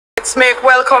Let's make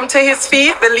welcome to his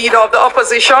feet the leader of the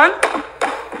opposition.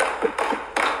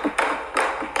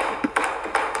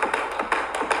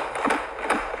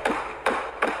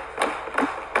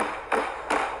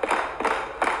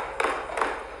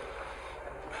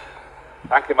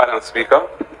 Thank you, Madam Speaker.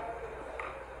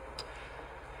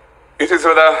 It is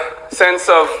with a sense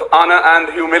of honor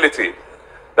and humility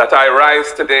that I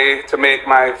rise today to make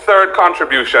my third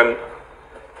contribution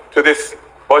to this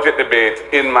budget debate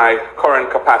in my current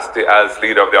capacity as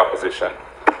leader of the opposition.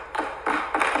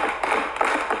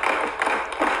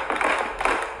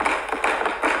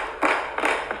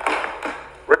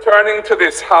 Returning to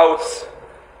this House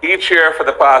each year for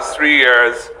the past 3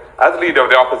 years as leader of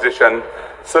the opposition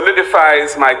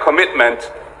solidifies my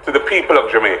commitment to the people of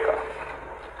Jamaica.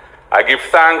 I give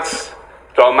thanks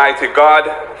to Almighty God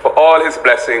for all his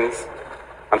blessings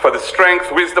and for the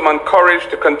strength, wisdom, and courage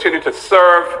to continue to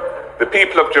serve the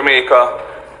people of Jamaica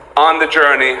on the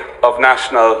journey of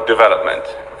national development.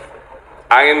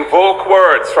 I invoke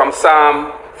words from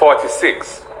Psalm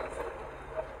 46,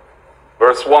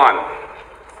 verse 1.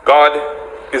 God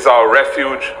is our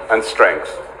refuge and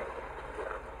strength.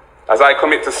 As I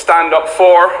commit to stand up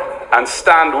for and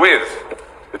stand with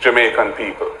the Jamaican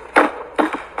people.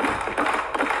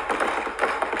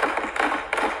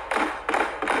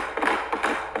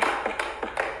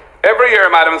 Every year,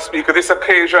 Madam Speaker, this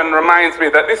occasion reminds me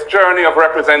that this journey of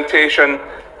representation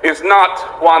is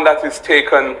not one that is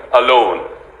taken alone.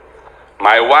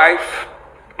 My wife,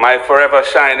 my forever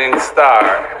shining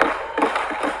star,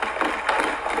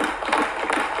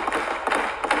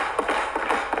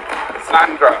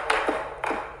 Sandra,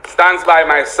 stands by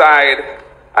my side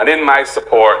and in my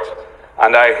support,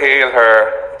 and I hail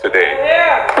her today.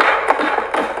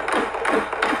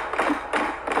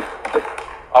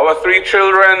 Our 3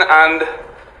 children and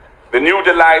the new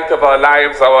delight of our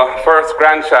lives, our first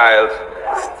grandchild,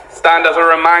 stand as a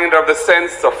reminder of the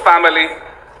sense of family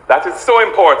that is so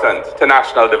important to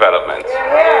national development.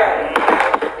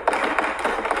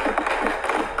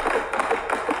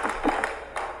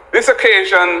 This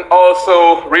occasion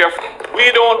also reaffirms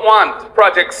we don't want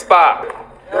Project Spark.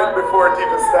 Before it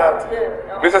even starts.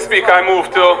 Mr. Speaker, I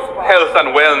move to health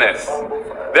and wellness.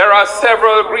 There are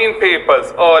several green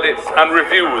papers, audits, and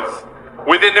reviews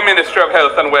within the Ministry of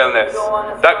Health and Wellness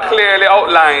that clearly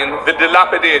outline the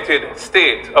dilapidated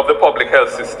state of the public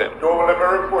health system.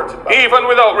 Even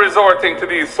without resorting to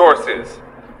these sources,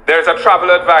 there's a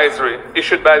travel advisory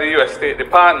issued by the U.S. State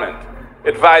Department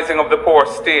advising of the poor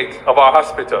state of our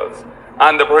hospitals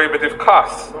and the prohibitive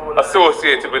costs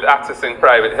associated with accessing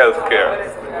private health care.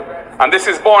 And this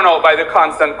is borne out by the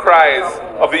constant cries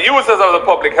of the users of the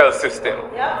public health system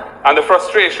and the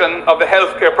frustration of the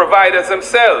healthcare providers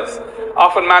themselves,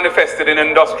 often manifested in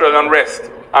industrial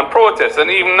unrest and protests. And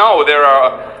even now there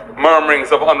are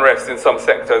murmurings of unrest in some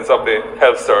sectors of the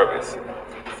health service.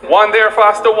 One therefore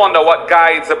has to wonder what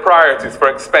guides the priorities for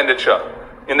expenditure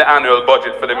in the annual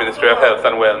budget for the Ministry of Health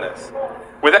and Wellness.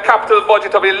 With a capital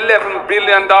budget of $11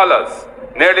 billion,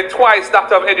 nearly twice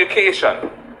that of education,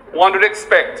 one would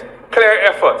expect clear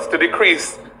efforts to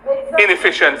decrease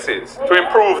inefficiencies, to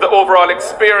improve the overall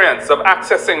experience of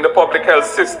accessing the public health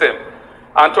system,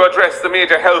 and to address the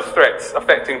major health threats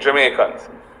affecting Jamaicans.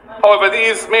 However,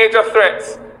 these major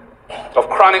threats of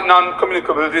chronic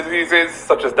non-communicable diseases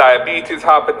such as diabetes,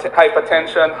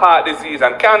 hypertension, heart disease,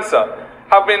 and cancer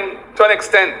have been, to an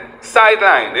extent,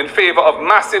 sidelined in favor of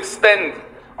massive spend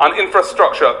on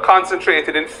infrastructure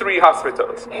concentrated in 3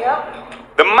 hospitals.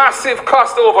 The massive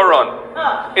cost overrun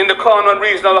in the Cornwall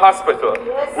Regional Hospital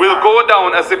will go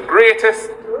down as the greatest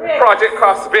project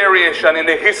cost variation in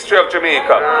the history of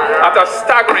Jamaica at a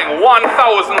staggering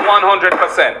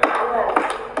 1,100%.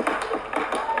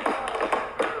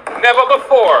 Never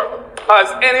before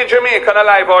has any Jamaican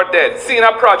alive or dead seen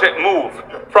a project move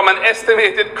from an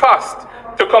estimated cost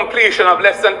to completion of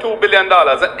less than $2 billion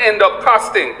and end up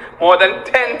costing more than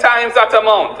 10 times that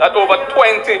amount at over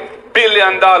 $20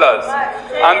 billion.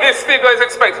 And this figure is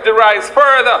expected to rise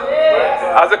further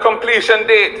as the completion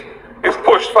date is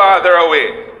pushed farther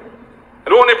away.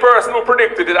 The only person who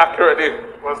predicted it accurately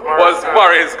was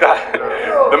Maurice Guy,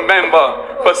 the member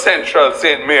for Central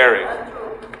St. Mary.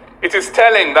 It is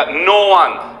telling that no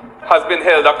one has been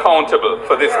held accountable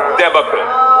for this debacle.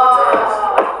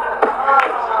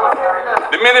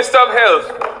 The Minister of Health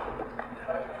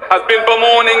has been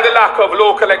bemoaning the lack of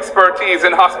local expertise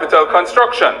in hospital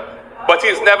construction, but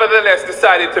he's nevertheless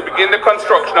decided to begin the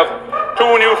construction of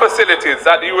 2 new facilities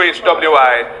at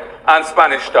UHWI and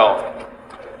Spanish Town.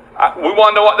 We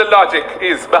wonder what the logic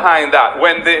is behind that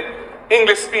when the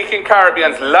English-speaking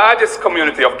Caribbean's largest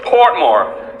community of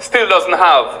Portmore still doesn't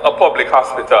have a public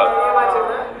hospital.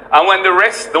 And when the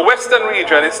Western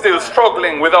region is still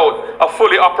struggling without a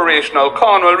fully operational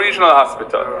Cornwall Regional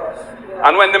Hospital,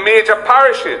 and when the major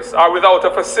parishes are without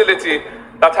a facility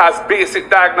that has basic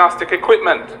diagnostic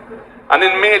equipment, and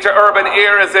in major urban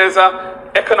areas there's an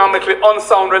economically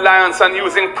unsound reliance on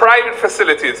using private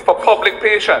facilities for public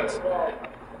patients,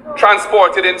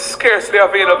 transported in scarcely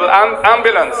available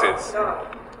ambulances.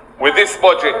 With this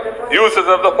budget, users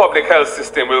of the public health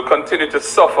system will continue to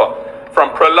suffer from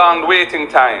prolonged waiting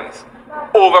times,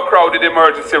 overcrowded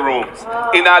emergency rooms,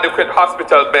 inadequate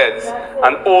hospital beds,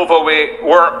 and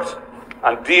overworked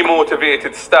and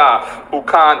demotivated staff who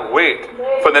can't wait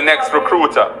for the next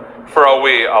recruiter for a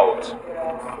way out.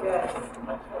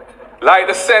 Like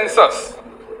the census,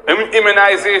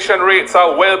 immunization rates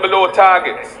are well below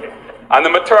targets, and the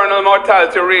maternal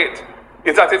mortality rate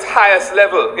is at its highest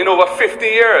level in over 50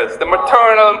 years. The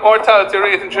maternal mortality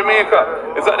rate in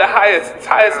Jamaica is at its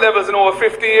highest levels in over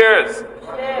 50 years.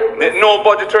 No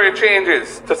budgetary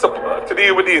changes to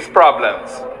deal with these problems.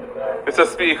 Mr.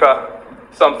 Speaker,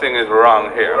 something is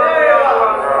wrong here.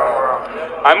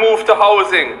 I move to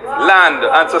housing, land,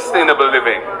 and sustainable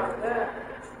living.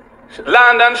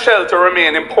 Land and shelter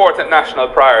remain important national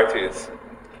priorities.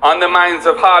 On the minds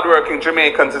of hardworking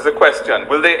Jamaicans is a question: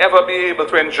 will they ever be able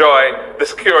to enjoy the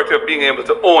security of being able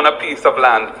to own a piece of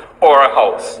land or a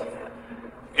house?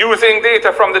 Using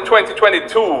data from the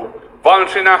 2022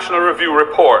 Voluntary National Review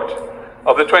Report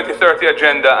of the 2030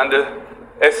 Agenda and the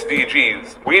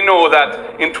SDGs, we know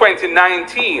that in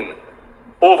 2019,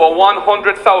 over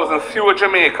 100,000 fewer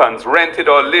Jamaicans rented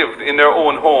or lived in their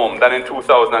own home than in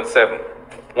 2007.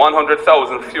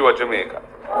 100,000 fewer Jamaicans.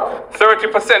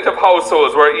 30% of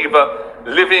households were either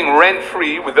living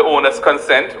rent-free with the owner's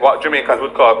consent, what Jamaicans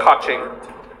would call cotching,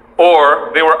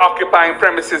 or they were occupying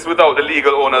premises without the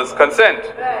legal owner's consent.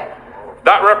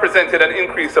 That represented an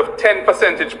increase of 10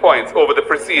 percentage points over the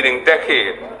preceding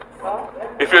decade.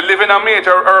 If you live in a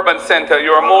major urban center,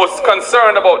 you are most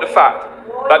concerned about the fact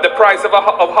that the price of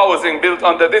housing built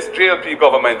under this JLP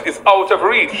government is out of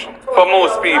reach for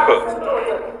most people.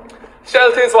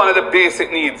 Shelter is one of the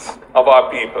basic needs of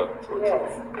our people.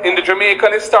 In the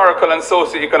Jamaican historical and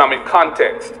socio-economic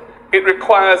context, it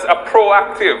requires a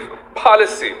proactive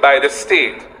policy by the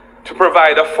state to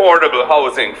provide affordable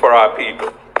housing for our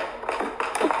people.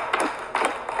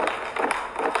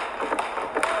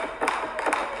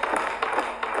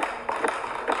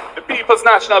 The People's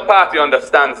National Party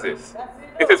understands this.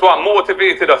 It is what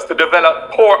motivated us to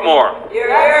develop Portmore,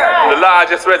 the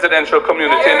largest residential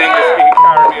community in the English-speaking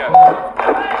Caribbean,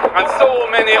 and so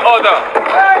many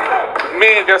other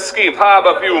major schemes: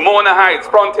 Harbourview, Mona Heights,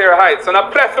 Frontier Heights, and a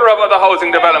plethora of other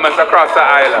housing developments across the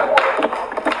island.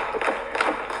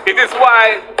 It is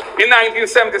why in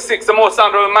 1976, the Most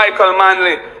Honourable Michael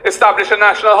Manley established a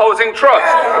National Housing Trust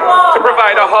to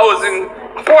provide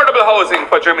affordable housing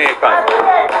for Jamaicans.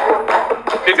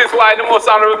 It is why the Most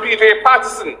Honourable P.J.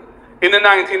 Patterson in the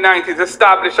 1990s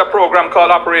established a program called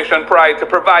Operation Pride to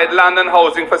provide land and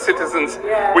housing for citizens,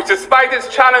 which despite its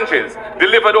challenges,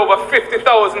 delivered over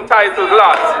 50,000 titled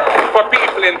lots for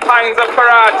people in Pines of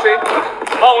Karachi,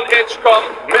 Mount Edgecombe,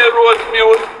 Melrose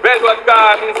Mews, Bedwood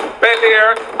Gardens, Bel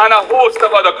Air, and a host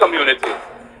of other communities.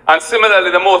 And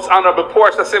similarly, the Most Honourable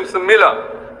Portia Simpson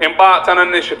Miller embarked on an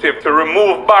initiative to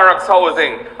remove barracks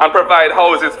housing and provide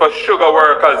houses for sugar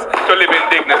workers to live in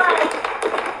dignity.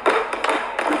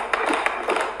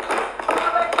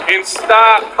 In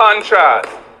stark contrast,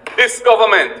 this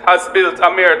government has built a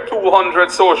mere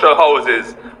 200 social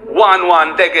houses,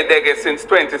 one dege since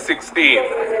 2016,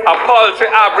 a paltry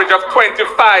average of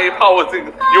 25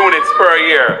 housing units per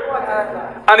year.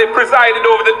 And it presided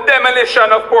over the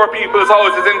demolition of poor people's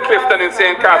houses in Clifton and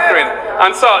St. Catherine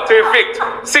and sought to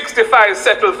evict 65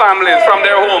 settled families from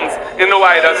their homes in the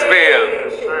widest Vale.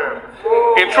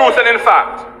 In truth and in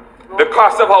fact, the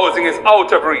cost of housing is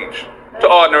out of reach to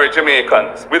ordinary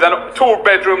Jamaicans, with a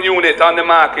 2-bedroom unit on the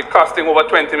market costing over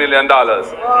 $20 million,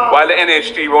 while the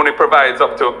NHT only provides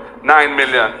up to $9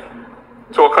 million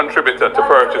to a contributor to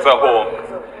purchase a home.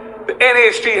 The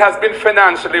NHT has been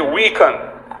financially weakened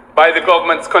by the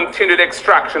government's continued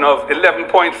extraction of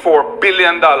 $11.4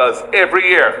 billion every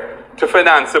year to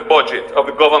finance the budget of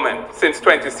the government since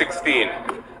 2016.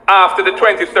 After the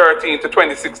 2013 to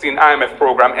 2016 IMF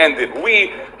program ended,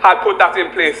 we had put that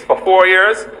in place for 4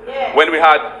 years when we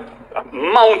had a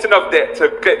mountain of debt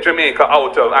to get Jamaica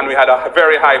out of, and we had a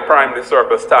very high primary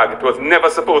surplus target. It was never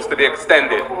supposed to be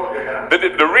extended.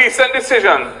 The recent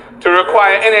decision to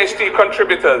require NHT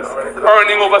contributors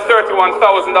earning over $31,000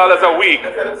 a week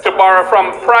to borrow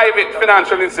from private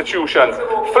financial institutions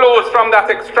flows from that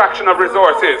extraction of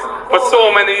resources for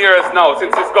so many years now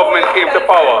since this government came to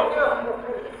power.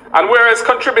 And whereas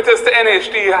contributors to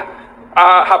NHT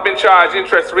have been charged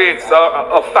interest rates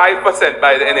of 5%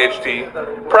 by the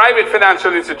NHT, private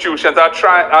financial institutions are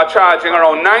charging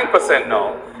around 9%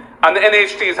 now. And the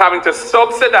NHT is having to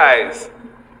subsidize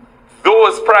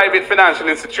those private financial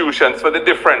institutions for the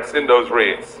difference in those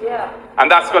rates.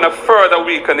 And that's going to further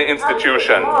weaken the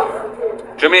institution.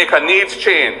 Jamaica needs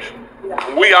change.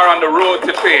 We are on the road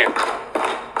to change.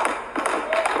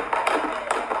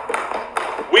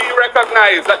 We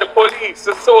recognize that the police,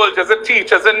 the soldiers, the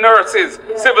teachers, the nurses,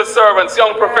 civil servants,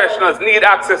 young professionals need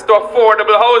access to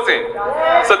affordable housing.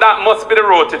 So that must be the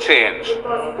road to change.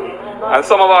 And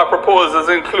some of our proposals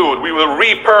include, we will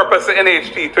repurpose the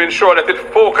NHT to ensure that it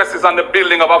focuses on the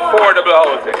building of affordable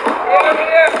housing.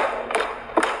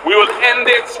 We will end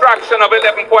the extraction of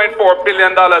 $11.4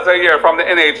 billion a year from the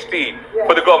NHT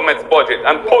for the government's budget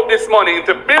and put this money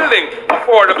into building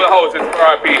affordable houses for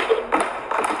our people.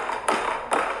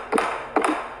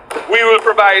 We will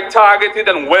provide targeted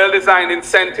and well-designed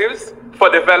incentives for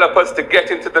developers to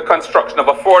get into the construction of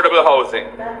affordable housing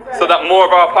so that more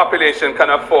of our population can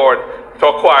afford to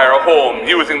acquire a home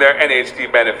using their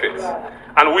NHT benefits.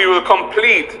 And we will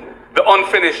complete the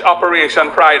unfinished Operation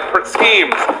Pride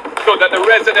schemes so that the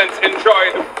residents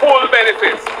enjoy the full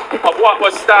benefits of what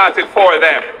was started for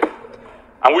them.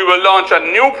 And we will launch a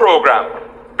new program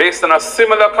based on a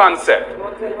similar concept,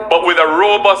 but with a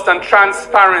robust and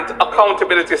transparent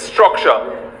accountability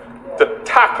structure to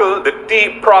tackle the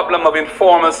deep problem of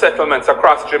informal settlements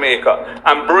across Jamaica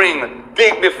and bring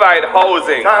dignified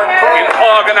housing in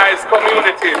organized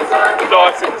communities to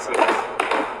our citizens.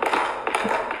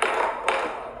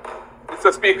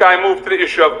 Mr. Speaker, I move to the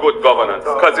issue of good governance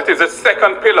because it is a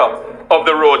second pillar of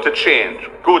the road to change,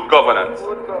 good governance.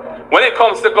 When it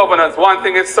comes to governance, one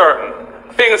thing is certain.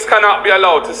 Things cannot be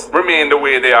allowed to remain the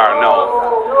way they are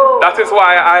now. That is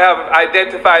why I have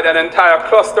identified an entire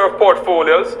cluster of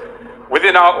portfolios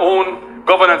within our own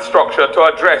governance structure to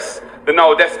address the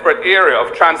now desperate area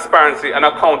of transparency and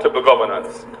accountable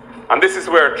governance. And this is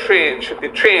where change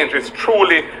is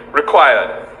truly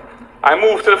required. I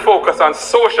move to the focus on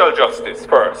social justice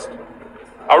first.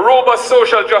 A robust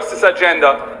social justice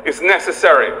agenda is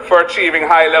necessary for achieving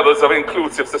high levels of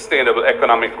inclusive, sustainable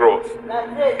economic growth.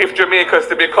 If Jamaica is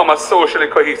to become a socially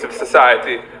cohesive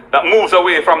society that moves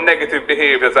away from negative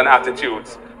behaviors and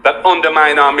attitudes that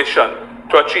undermine our mission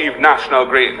to achieve national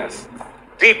greatness.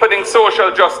 Deepening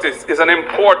social justice is an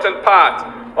important part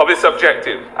of this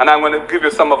objective, and I'm going to give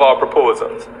you some of our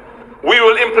proposals. We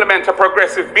will implement a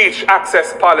progressive beach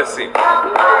access policy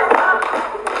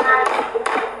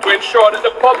to ensure that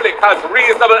the public has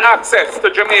reasonable access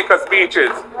to Jamaica's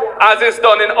beaches, as is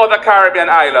done in other Caribbean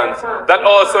islands that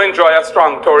also enjoy a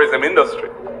strong tourism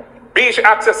industry. Beach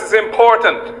access is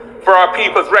important for our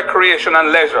people's recreation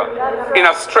and leisure in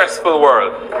a stressful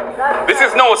world. This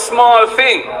is no small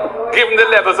thing, given the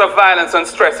levels of violence and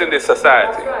stress in this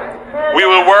society. We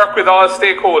will work with all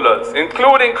stakeholders,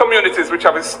 including communities which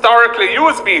have historically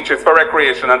used beaches for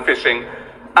recreation and fishing,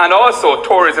 and also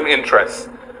tourism interests,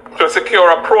 to secure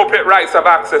appropriate rights of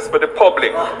access for the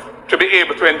public to be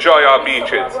able to enjoy our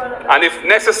beaches. And if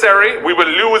necessary, we will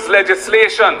use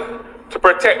legislation to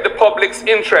protect the public's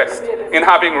interest in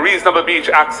having reasonable beach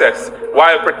access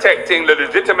while protecting the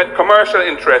legitimate commercial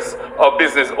interests of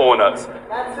business owners.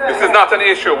 This is not an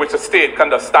issue which the state can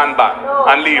just stand back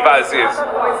and leave as is.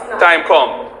 Time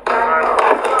come.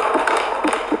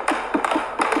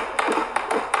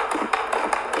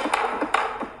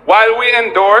 While we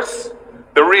endorse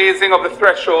the raising of the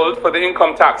threshold for the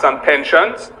income tax on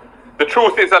pensions, the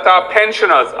truth is that our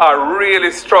pensioners are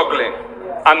really struggling,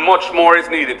 and much more is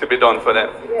needed to be done for them.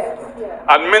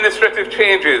 Administrative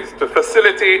changes to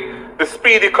facilitate the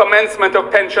speedy commencement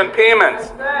of pension payments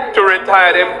to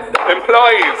retired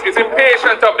employees is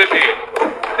impatient of the day.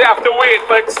 They have to wait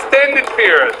for extended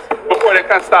periods before they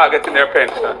can start getting their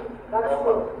pension.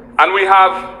 And we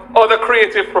have other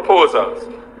creative proposals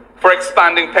for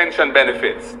expanding pension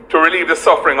benefits to relieve the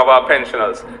suffering of our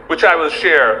pensioners, which I will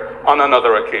share on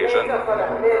another occasion.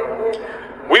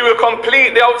 We will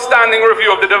complete the outstanding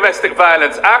review of the Domestic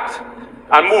Violence Act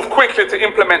and move quickly to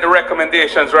implement the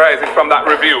recommendations arising from that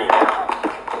review.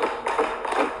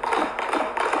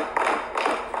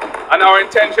 And our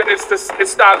intention is to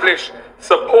establish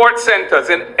support centers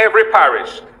in every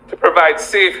parish to provide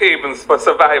safe havens for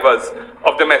survivors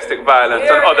of domestic violence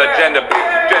and other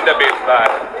gender-based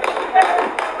violence.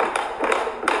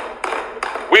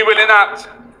 We will enact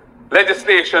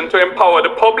legislation to empower the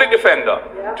public defender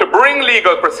to bring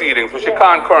legal proceedings, which he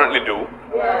can't currently do.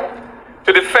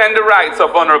 to defend the rights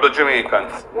of vulnerable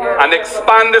Jamaicans and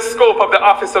expand the scope of the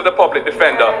Office of the Public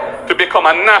Defender to become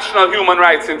a national human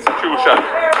rights institution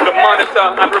to monitor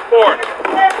and report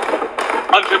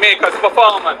on Jamaica's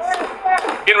performance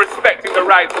in respecting the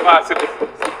rights of our citizens.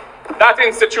 That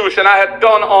institution, I had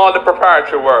done all the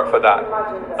preparatory work for that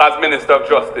as Minister of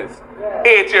Justice.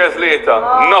 8 years later,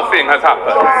 nothing has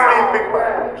happened.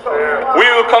 We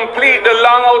will complete the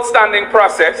long outstanding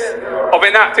process of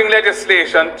enacting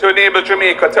legislation to enable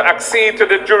Jamaica to accede to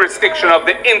the jurisdiction of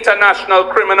the International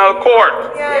Criminal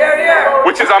Court,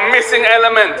 which is a missing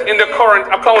element in the current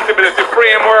accountability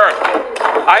framework.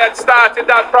 I had started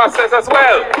that process as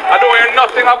well. I don't hear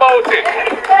nothing about it.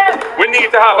 We need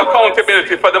to have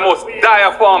accountability for the most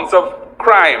dire forms of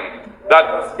crime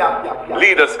that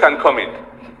leaders can commit.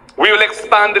 We will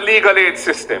expand the legal aid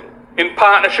system in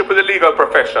partnership with the legal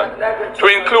profession to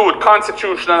include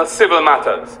constitutional civil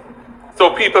matters,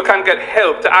 so people can get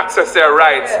help to access their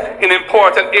rights in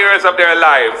important areas of their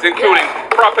lives, including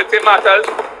property matters,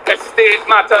 estate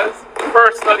matters,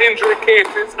 personal injury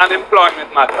cases, and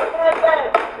employment matters.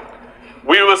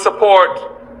 We will support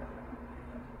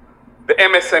the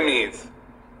MSMEs,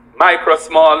 micro,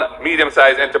 small,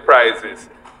 medium-sized enterprises,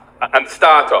 and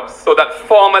startups, so that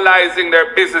formalizing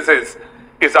their businesses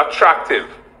is attractive,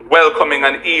 welcoming,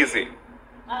 and easy.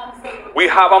 We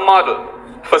have a model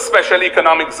for special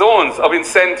economic zones of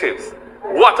incentives.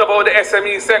 What about the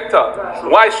SME sector?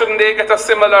 Why shouldn't they get a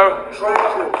similar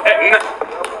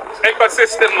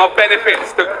ecosystem of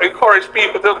benefits to encourage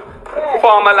people to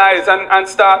formalize and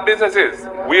start businesses?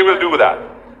 We will do that.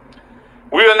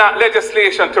 We will enact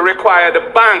legislation to require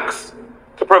the banks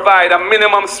to provide a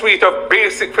minimum suite of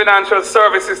basic financial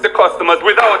services to customers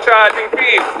without charging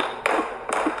fees.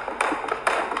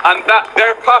 And that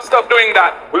their cost of doing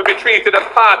that will be treated as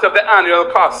part of the annual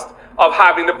cost of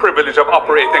having the privilege of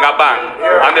operating a bank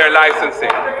and their licensing.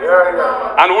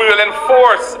 And we will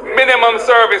enforce minimum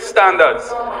service standards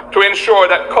to ensure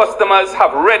that customers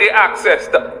have ready access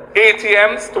to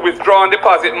ATMs to withdraw and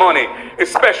deposit money,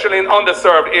 especially in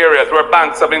underserved areas where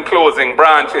banks have been closing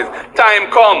branches. Time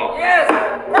come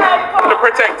to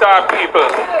protect our people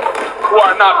who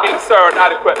are not being served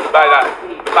adequately by the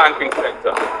banking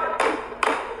sector.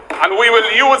 And we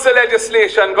will use the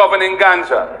legislation governing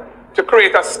ganja to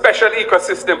create a special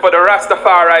ecosystem for the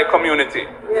Rastafari community.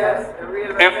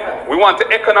 We want to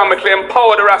economically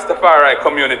empower the Rastafari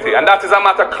community, and that is a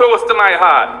matter close to my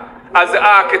heart as the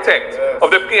architect of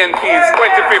the PNP's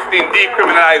 2015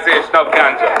 decriminalization of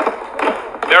ganja.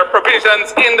 There are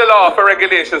provisions in the law for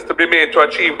regulations to be made to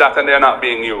achieve that, and they're not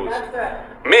being used.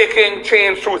 Making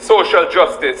change through social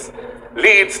justice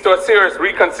leads to a serious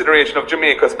reconsideration of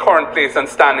Jamaica's current place and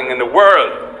standing in the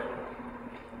world.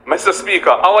 Mr.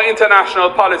 Speaker, our international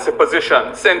policy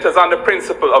position centers on the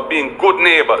principle of being good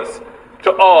neighbors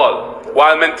to all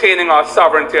while maintaining our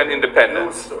sovereignty and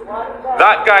independence.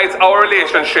 That guides our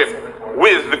relationship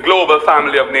with the global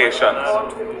family of nations.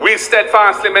 We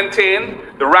steadfastly maintain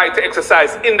the right to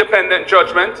exercise independent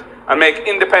judgment and make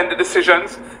independent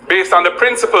decisions based on the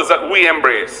principles that we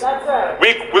embrace.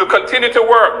 We will continue to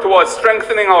work towards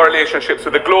strengthening our relationships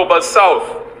with the global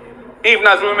South, even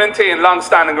as we maintain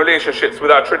long-standing relationships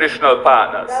with our traditional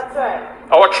partners.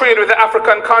 Our trade with the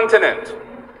African continent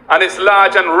and its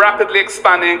large and rapidly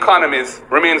expanding economies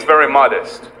remains very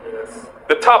modest.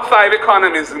 The top 5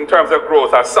 economies in terms of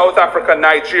growth are South Africa,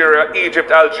 Nigeria,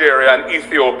 Egypt, Algeria, and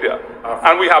Ethiopia.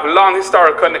 And we have long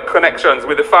historical connections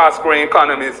with the fast-growing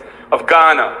economies of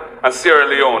Ghana and Sierra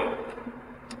Leone.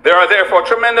 There are therefore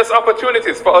tremendous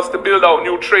opportunities for us to build out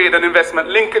new trade and investment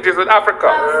linkages with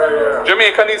Africa.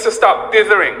 Jamaica needs to stop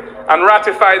dithering and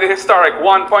ratify the historic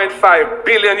 $1.5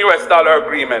 billion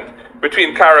agreement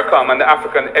between CARICOM and the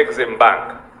African Exim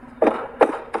Bank.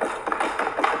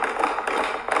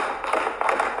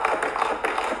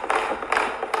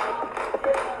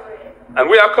 And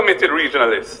we are committed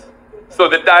regionalists, so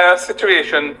the dire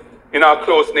situation in our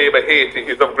close neighbor Haiti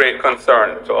is of great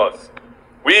concern to us.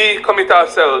 We commit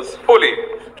ourselves fully.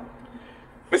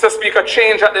 Mr. Speaker,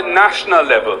 change at the national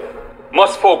level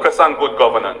must focus on good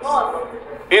governance.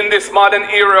 In this modern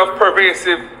era of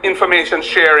pervasive information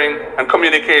sharing and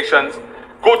communications,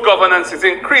 good governance is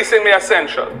increasingly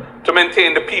essential to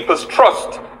maintain the people's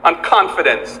trust and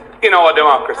confidence in our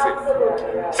democracy.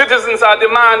 Citizens are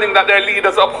demanding that their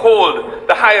leaders uphold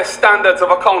the highest standards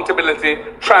of accountability,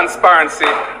 transparency,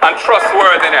 and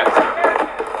trustworthiness.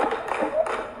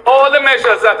 All the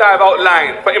measures that I have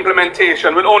outlined for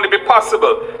implementation will only be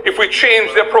possible if we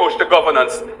change the approach to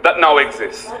governance that now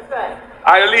exists.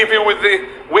 I'll leave you with the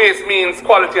ways, means,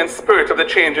 quality, and spirit of the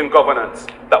change in governance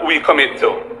that we commit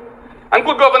to. And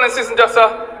good governance isn't just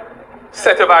a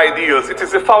set of ideals. It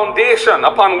is the foundation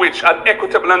upon which an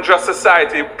equitable and just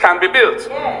society can be built.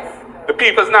 The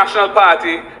People's National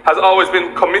Party has always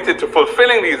been committed to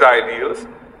fulfilling these ideals,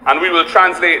 and we will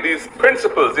translate these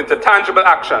principles into tangible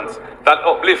actions that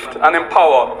uplift and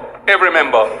empower every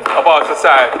member of our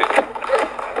society.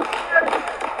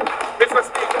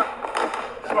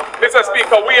 Mr.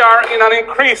 Speaker, we are in an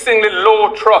increasingly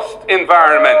low trust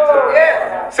environment.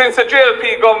 Since the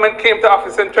JLP government came to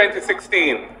office in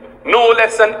 2016, no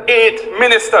less than 8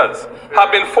 ministers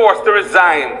have been forced to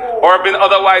resign or have been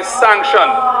otherwise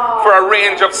sanctioned for a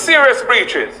range of serious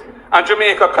breaches, and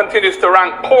Jamaica continues to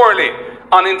rank poorly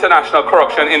on international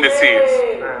corruption indices.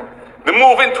 The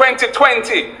move in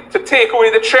 2020 to take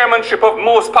away the chairmanship of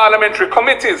most parliamentary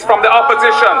committees from the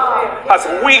opposition has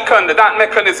weakened that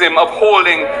mechanism of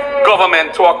holding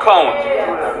government to account.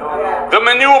 The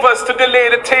maneuvers to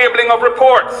delay the tabling of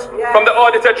reports from the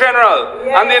Auditor General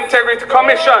and the Integrity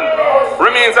Commission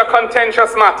remains a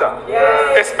contentious matter,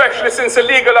 especially since the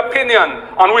legal opinion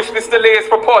on which this delay is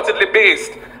purportedly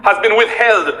based has been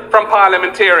withheld from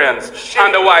parliamentarians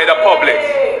and the wider public.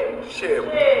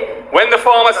 When the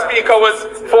former Speaker was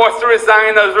forced to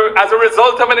resign as a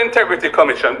result of an Integrity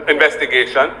Commission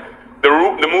investigation,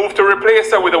 the move to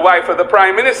replace her with the wife of the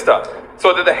Prime Minister,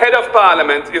 so that the head of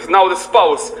Parliament is now the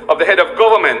spouse of the head of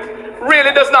government,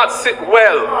 really does not sit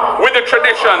well with the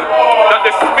tradition that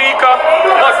the Speaker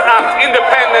must act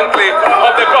independently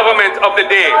of the government of the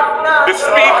day. The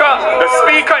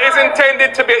Speaker is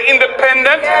intended to be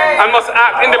independent and must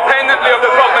act independently of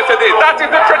the government of the day. That is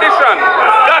the tradition.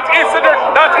 That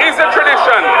is the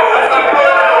tradition.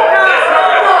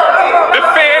 The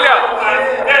failure.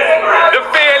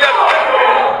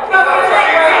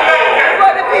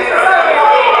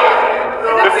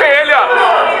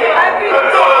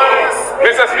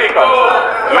 Mr. Speaker.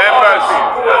 Members.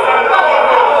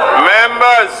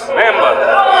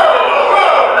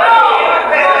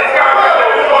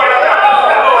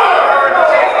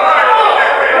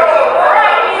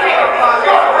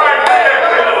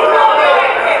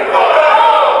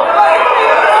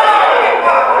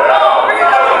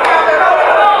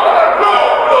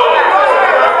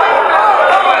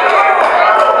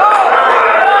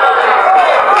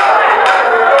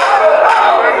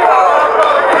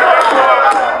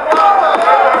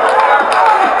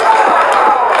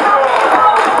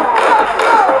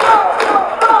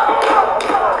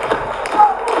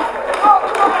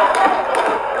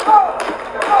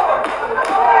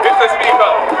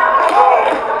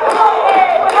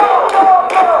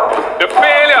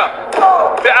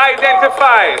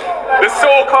 The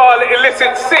so-called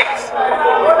illicit 6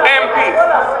 MPs.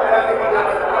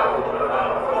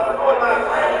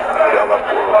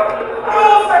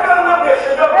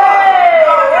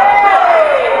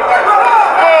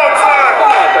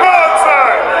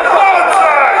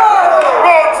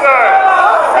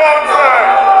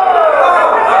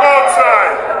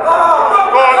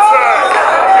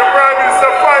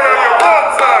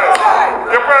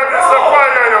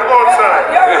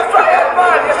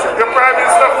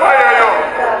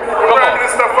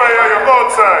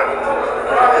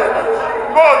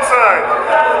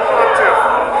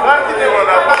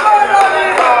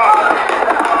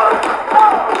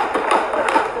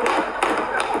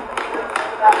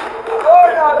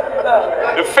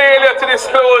 The failure to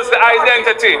disclose the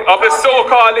identity of the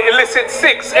so-called illicit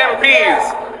 6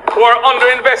 MPs who are under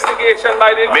investigation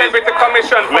by the Integrity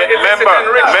Commission for illicit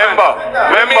enrichment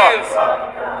remains.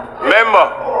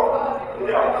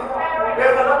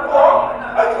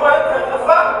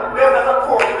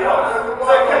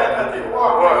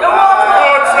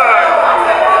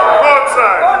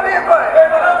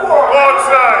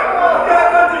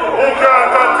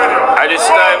 At this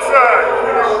time,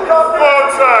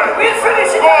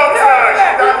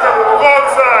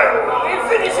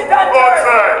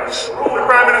 The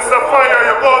Prime Minister fire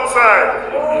you outside.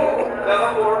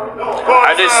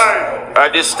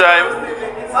 At this time,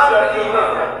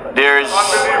 there is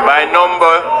my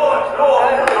number.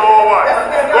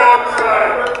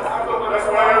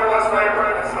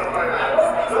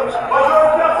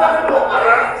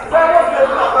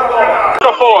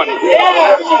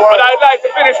 But I'd like to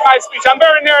finish my speech. I'm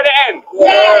very near the end.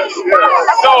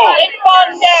 So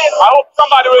I hope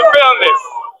somebody will film this.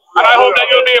 And I hope that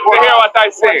you'll be able to hear what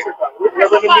I say.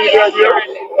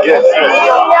 Yes.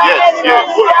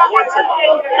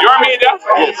 Your media?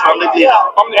 Yes, from the Gleaner.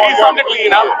 He's from the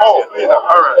Gleaner. Oh,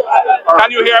 all right.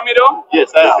 Can you hear me though?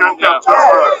 Yes, I am. Yeah.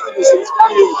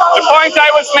 The point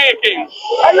I was making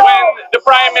when the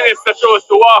Prime Minister chose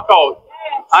to walk out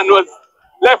and was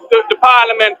left the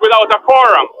Parliament without a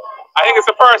quorum I think it's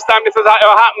the first time this has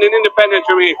ever happened in independent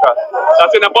Jamaica.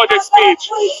 That's in a budget speech.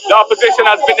 The opposition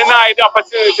has been denied the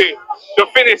opportunity to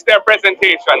finish their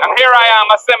presentation. And here I am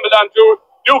assembled on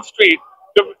Duke Street.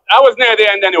 I was near the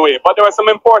end anyway, but there were some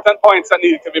important points that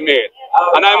needed to be made.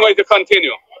 And I'm going to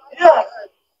continue.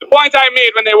 The point I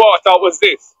made when they walked out was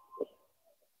this.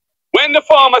 When the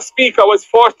former speaker was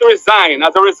forced to resign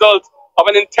as a result of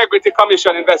an Integrity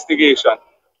Commission investigation,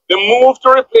 the move to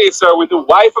replace her with the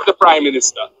wife of the Prime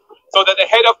Minister, so that the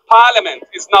head of Parliament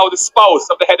is now the spouse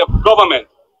of the head of government,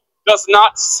 does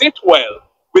not sit well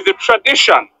with the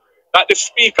tradition that the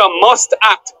speaker must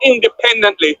act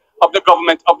independently of the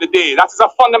government of the day. That is a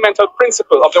fundamental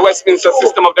principle of the Westminster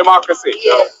system of democracy.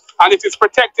 And it is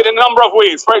protected in a number of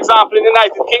ways. For example, in the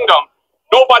United Kingdom,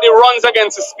 nobody runs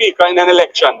against the speaker in an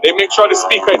election. They make sure the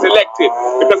speaker is elected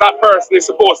because that person is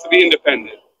supposed to be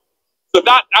independent. So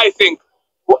that, I think,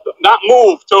 that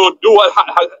move to do what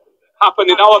happened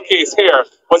in our case here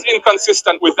was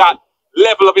inconsistent with that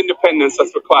level of independence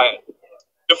that's required.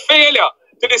 The failure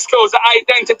to disclose the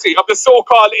identity of the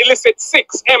so-called illicit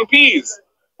 6 MPs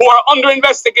who are under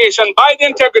investigation by the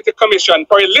Integrity Commission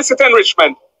for illicit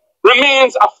enrichment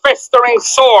remains a festering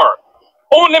sore,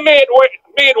 only made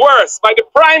worse by the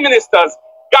Prime Minister's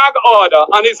gag order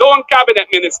on his own cabinet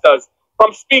ministers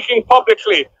from speaking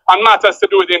publicly on matters to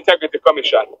do with the Integrity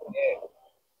Commission.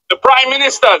 The Prime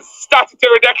Minister's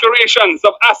statutory declarations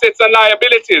of assets and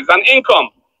liabilities and income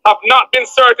have not been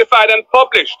certified and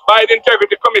published by the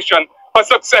Integrity Commission for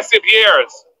successive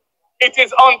years. It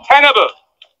is untenable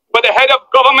for the head of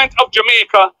government of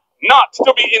Jamaica not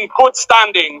to be in good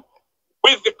standing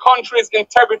with the country's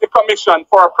Integrity Commission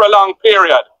for a prolonged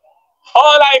period.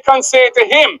 All I can say to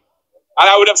him, and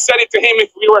I would have said it to him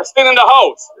if we were still in the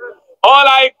house, all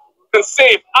I can say,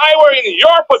 if I were in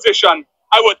your position,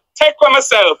 I would take with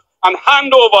myself and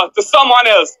hand over to someone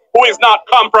else who is not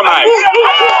compromised.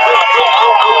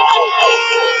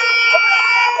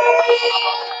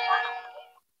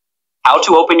 How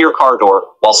to open your car door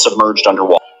while submerged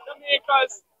underwater.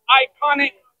 Jamaica's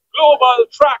iconic global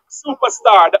track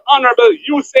superstar, the Honorable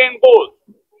Usain Bolt,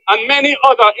 and many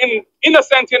other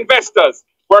innocent investors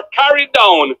were carried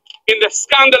down in the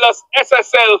scandalous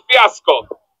SSL fiasco.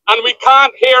 And we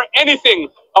can't hear anything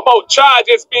about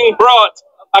charges being brought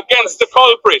against the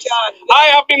culprit. I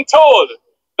have been told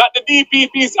that the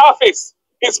DPP's office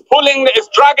is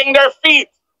dragging their feet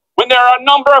when there are a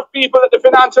number of people that the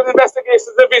Financial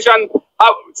Investigations Division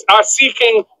are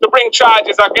seeking to bring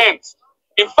charges against.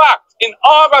 In fact, in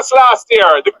August last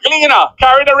year, the Gleaner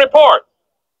carried a report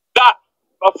that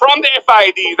from the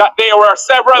FID that there were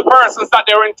several persons that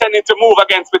they were intending to move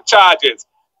against with charges.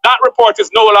 That report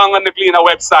is no longer on the Gleaner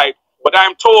website, but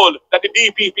I'm told that the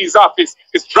DPP's office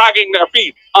is dragging their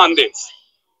feet on this.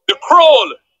 The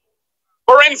Kroll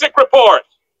forensic report,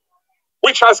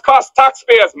 which has cost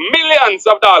taxpayers millions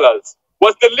of dollars,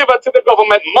 was delivered to the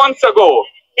government months ago.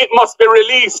 It must be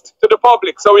released to the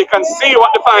public so we can see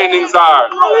what the findings are.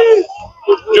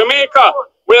 Jamaica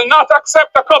will not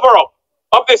accept a cover-up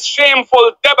of this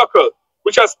shameful debacle,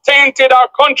 which has tainted our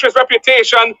country's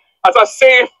reputation as a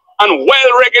safe and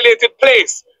well-regulated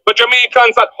place for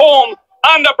Jamaicans at home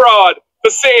and abroad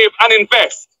to save and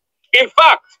invest. In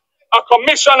fact, a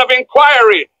commission of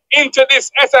inquiry into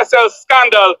this SSL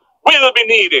scandal will be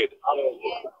needed.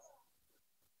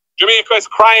 Jamaica is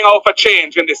crying out for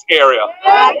change in this area.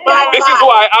 This is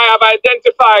why I have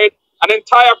identified an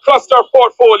entire cluster of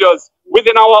portfolios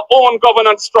within our own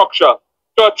governance structure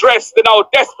to address the now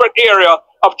desperate area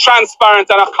of transparent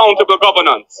and accountable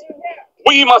governance.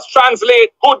 We must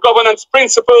translate good governance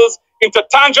principles into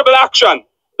tangible action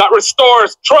that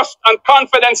restores trust and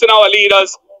confidence in our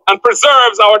leaders and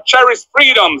preserves our cherished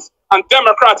freedoms and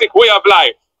democratic way of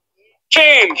life.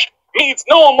 Change means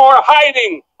no more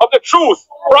hiding of the truth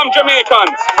from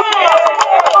Jamaicans.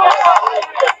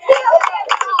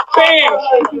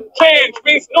 Change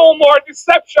means no more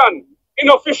deception in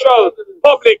official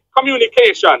public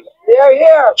communication.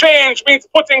 Change means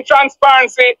putting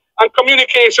transparency and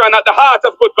communication at the heart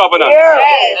of good governance.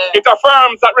 It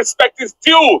affirms that respect is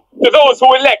due to those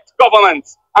who elect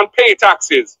governments and pay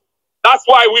taxes. That's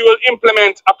why we will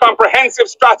implement a comprehensive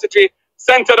strategy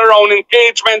centered around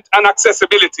engagement and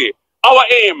accessibility. Our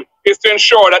aim is to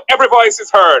ensure that every voice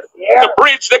is heard, to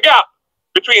bridge the gap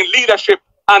between leadership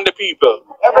and the people.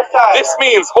 This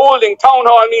means holding town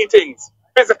hall meetings,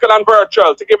 physical and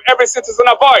virtual, to give every citizen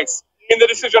a voice in the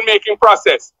decision-making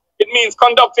process. It means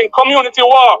conducting community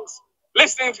walks,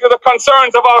 listening to the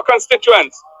concerns of our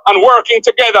constituents, and working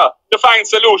together to find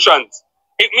solutions.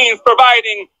 It means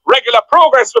providing regular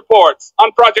progress reports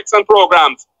on projects and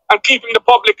programs, and keeping the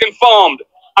public informed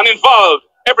and involved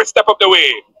every step of the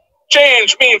way.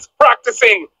 Change means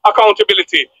practicing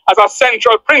accountability as a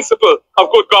central principle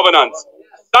of good governance.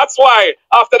 That's why,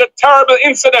 after the terrible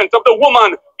incident of the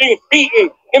woman being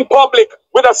beaten in public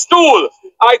with a stool,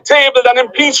 I tabled an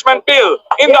impeachment bill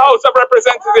in the House of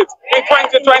Representatives in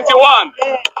 2021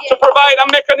 to provide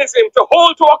a mechanism to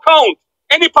hold to account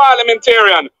any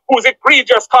parliamentarian whose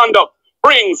egregious conduct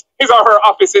brings his or her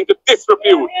office into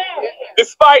disrepute.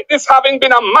 Despite this having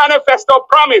been a manifesto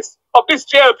promise of this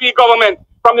JLP government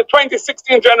from the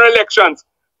 2016 general elections,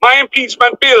 my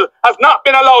impeachment bill has not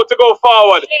been allowed to go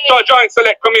forward to a joint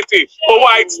select committee for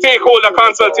wide stakeholder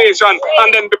consultation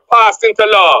and then be passed into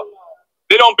law.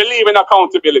 They don't believe in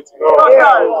accountability.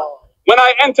 When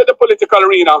I entered the political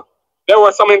arena, there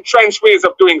were some entrenched ways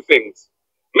of doing things.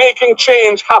 Making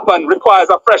change happen requires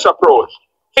a fresh approach.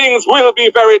 Things will be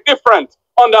very different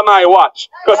under my watch,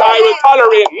 because I will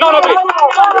tolerate none of it.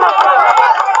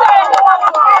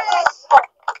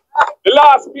 The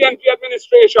last PNP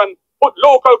administration put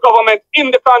local government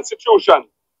in the Constitution.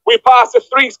 We passed the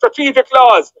 3 strategic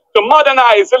laws to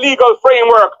modernize the legal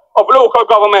framework of local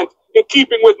government in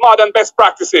keeping with modern best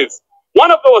practices.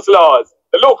 One of those laws,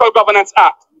 the Local Governance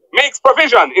Act, makes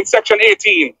provision in Section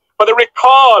 18 for the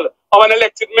recall of an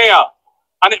elected mayor,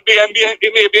 and it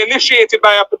may be initiated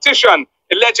by a petition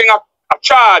alleging a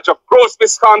charge of gross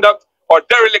misconduct or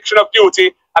dereliction of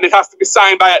duty, and it has to be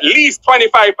signed by at least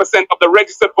 25% of the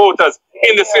registered voters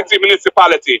in the city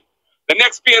municipality. The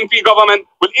next PNP government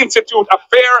will institute a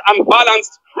fair and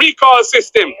balanced recall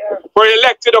system for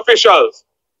elected officials,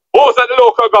 both at the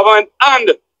local government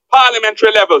and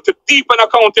parliamentary level, to deepen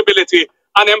accountability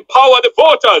and empower the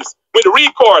voters with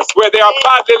recourse where they are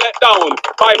badly let down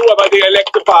by whoever they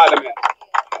elect to parliament.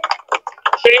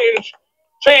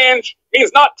 Change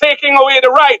means not taking away the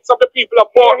rights of the people of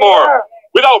Portmore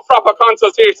without proper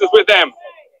consultations with them,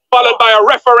 followed by a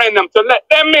referendum to let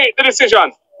them make the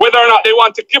decision whether or not they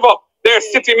want to give up their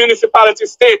city municipality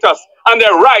status and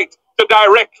their right to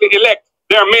directly elect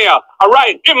their mayor, a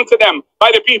right given to them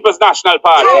by the People's National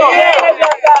Party.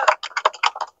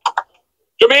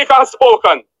 Jamaica has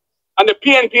spoken, and the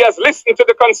PNP has listened to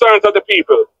the concerns of the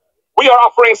people. We are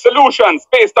offering solutions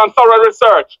based on thorough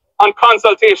research and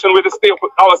consultation with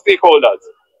our stakeholders.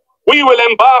 We will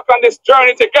embark on this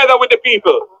journey together with the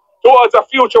people towards a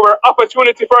future where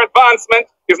opportunity for advancement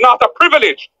is not a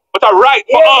privilege, but a right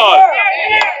for all.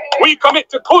 We commit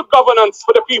to good governance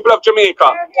for the people of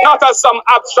Jamaica, not as some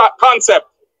abstract concept,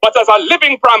 but as a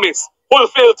living promise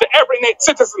fulfilled to every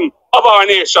citizen of our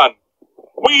nation.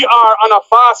 We are on a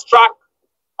fast track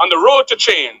on the road to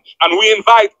change, and we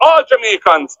invite all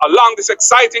Jamaicans along this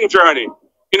exciting journey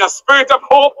in a spirit of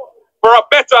hope for a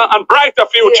better and brighter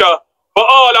future for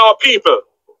all our people.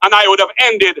 And I would have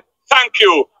ended, thank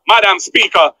you, Madam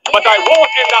Speaker, but I won't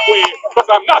end that way because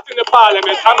I'm not in the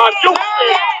Parliament. I'm on duty.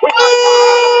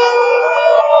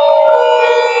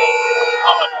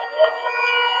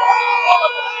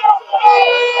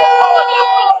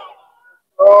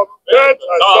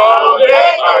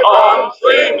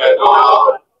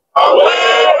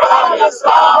 Away from the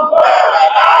slum where